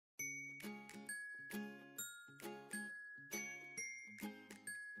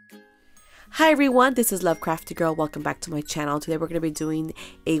Hi everyone, this is Lovecrafty Girl. Welcome back to my channel. Today we're going to be doing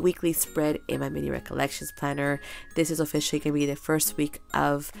a weekly spread in my Mini Recollections Planner. This is officially going to be the first week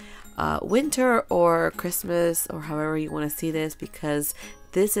of winter or Christmas or however you want to see this, because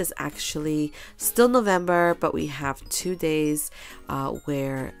this is actually still November, but we have 2 days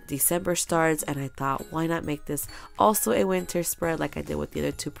where December starts, and I thought, why not make this also a winter spread like I did with the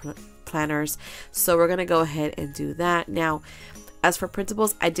other two planners. So we're going to go ahead and do that. Now, as for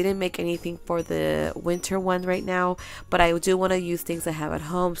printables, I didn't make anything for the winter one right now, but I do want to use things I have at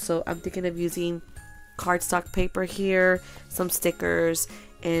home. So I'm thinking of using cardstock paper here, some stickers,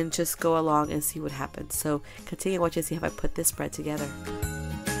 and just go along and see what happens. So continue watching to see how I put this spread together.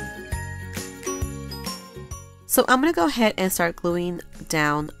 So I'm going to go ahead and start gluing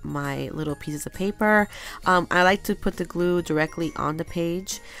down my little pieces of paper. I like to put the glue directly on the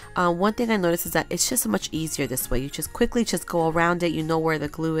page. One thing I noticed is that it's just much easier this way. You just quickly go around it, you know where the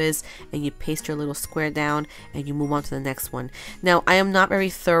glue is, and you paste your little square down and you move on to the next one. Now, I am not very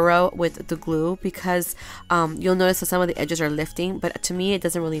thorough with the glue because you'll notice that some of the edges are lifting, but to me it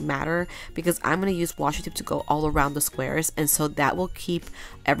doesn't really matter because I'm going to use washi tape to go all around the squares, and so that will keep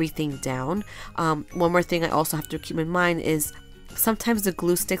everything down. One more thing I also have to keep in mind is sometimes the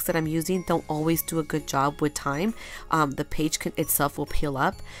glue sticks that I'm using don't always do a good job with time. The page itself will peel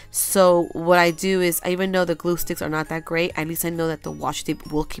up. So what I do is, even though the glue sticks are not that great, at least I know that the washi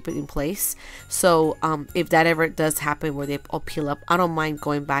tape will keep it in place. So if that ever does happen where they all peel up, I don't mind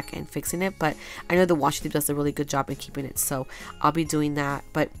going back and fixing it, but I know the washi tape does a really good job in keeping it, so I'll be doing that.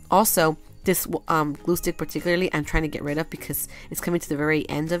 But also, this glue stick particularly, I'm trying to get rid of because it's coming to the very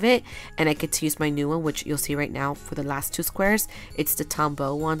end of it, and I get to use my new one, which you'll see right now for the last two squares. It's the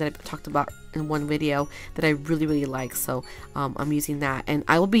Tombow one that I talked about in one video that I really like. So I'm using that, and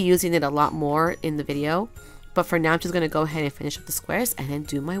I will be using it a lot more in the video, but for now I'm just going to go ahead and finish up the squares and then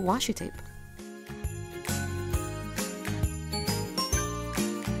do my washi tape.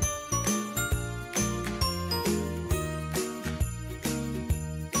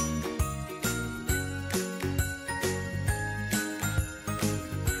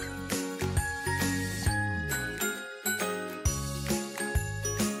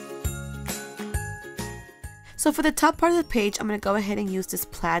 So for the top part of the page, I'm going to go ahead and use this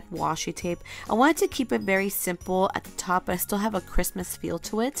plaid washi tape. I wanted to keep it very simple at the top, but I still have a Christmas feel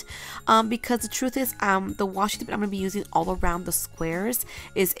to it. Because the truth is, the washi tape I'm going to be using all around the squares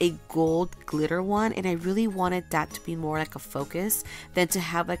is a gold glitter one, and I really wanted that to be more like a focus than to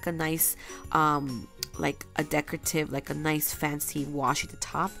have like a nice like a decorative, like a nice fancy washi at the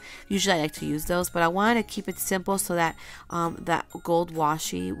top. Usually I like to use those, but I wanted to keep it simple so that that gold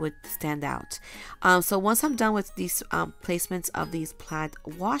washi would stand out. So once I'm done with these placements of these plaid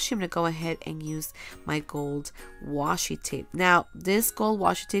washi, I'm going to go ahead and use my gold washi tape. Now, this gold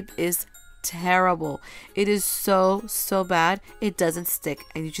washi tape is terrible. It is so bad. It doesn't stick.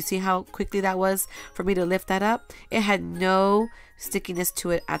 And did you see how quickly that was for me to lift that up? It had no stickiness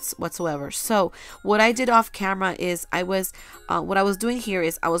to it whatsoever. So what I did off camera is what I was doing here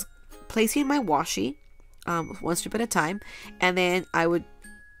is I was placing my washi one strip at a time, and then I would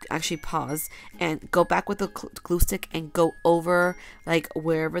actually pause and go back with the glue stick and go over like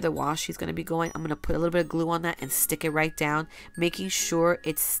wherever the washi is going to be going. I'm going to put a little bit of glue on that and stick it right down, making sure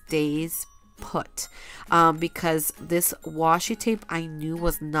it stays put, because this washi tape I knew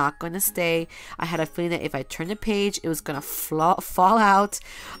was not going to stay. I had a feeling that if I turned the page it was going to fall out,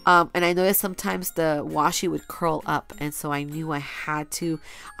 and I noticed sometimes the washi would curl up, and so I knew I had to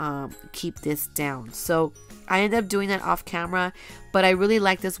keep this down. So I ended up doing that off camera, but I really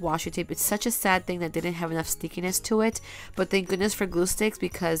like this washi tape. It's such a sad thing that didn't have enough stickiness to it, but thank goodness for glue sticks,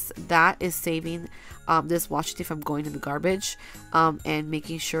 because that is saving this washi tape from going in the garbage and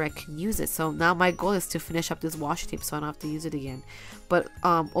making sure I can use it. So now my goal is to finish up this washi tape so I don't have to use it again. But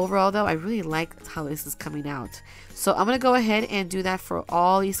overall though, I really like how this is coming out. So I'm going to go ahead and do that for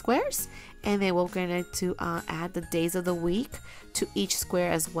all these squares, and then we're going to add the days of the week to each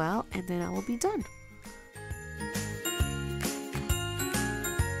square as well, and then I will be done.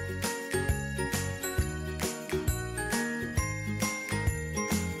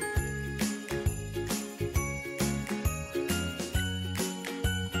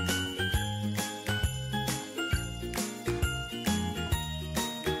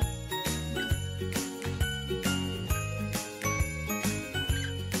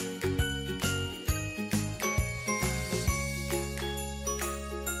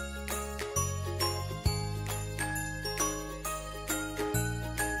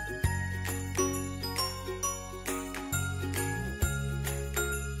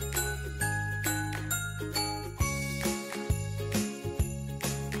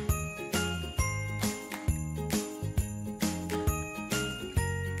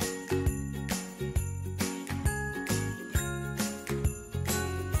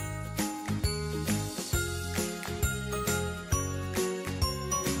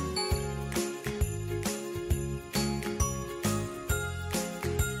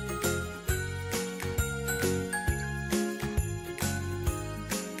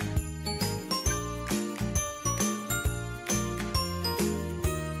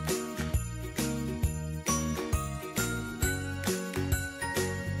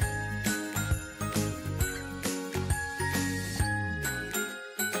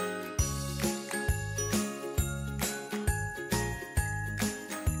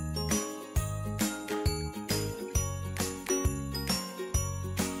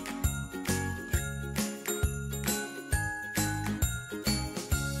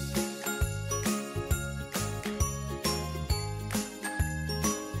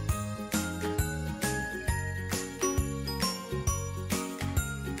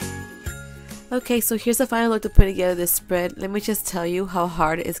 Okay, so here's the final look to put together this spread. Let me just tell you how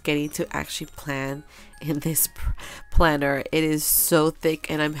hard it is getting to actually plan in this planner. It is so thick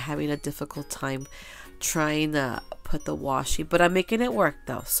and I'm having a difficult time trying to put the washi, but I'm making it work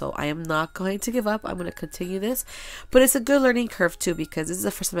though, so I am not going to give up. I'm going to continue this, but it's a good learning curve too, because this is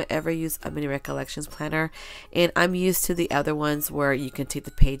the first time I ever used a Mini Recollections Planner, and I'm used to the other ones where you can take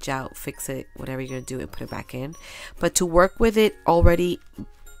the page out, fix it, whatever you're going to do, and put it back in. But to work with it already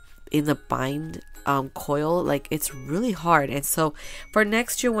in the bind coil, like, it's really hard. And so for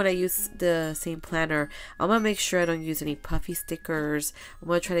next year when I use the same planner, I'm gonna make sure I don't use any puffy stickers. I'm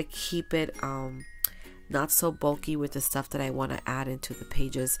gonna try to keep it not so bulky with the stuff that I want to add into the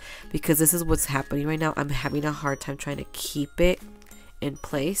pages, because this is what's happening right now. I'm having a hard time trying to keep it in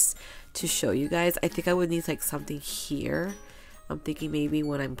place to show you guys. I think I would need like something here. I'm thinking maybe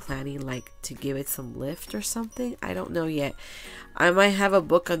when I'm planning, like, to give it some lift or something. I don't know yet. I might have a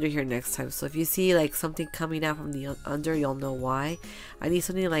book under here next time, so if you see like something coming out from the under, you'll know why. I need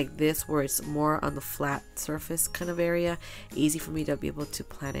something like this where it's more on the flat surface kind of area, easy for me to be able to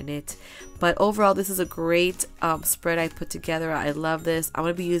plan in it. But overall, this is a great spread I put together. I love this. I'm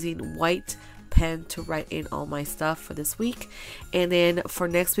going to be using white pen to write in all my stuff for this week, and then for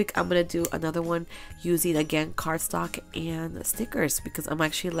next week I'm gonna do another one using again cardstock and stickers, because I'm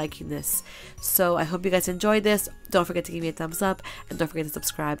actually liking this. So I hope you guys enjoyed this. Don't forget to give me a thumbs up, and don't forget to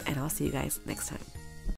subscribe, and I'll see you guys next time.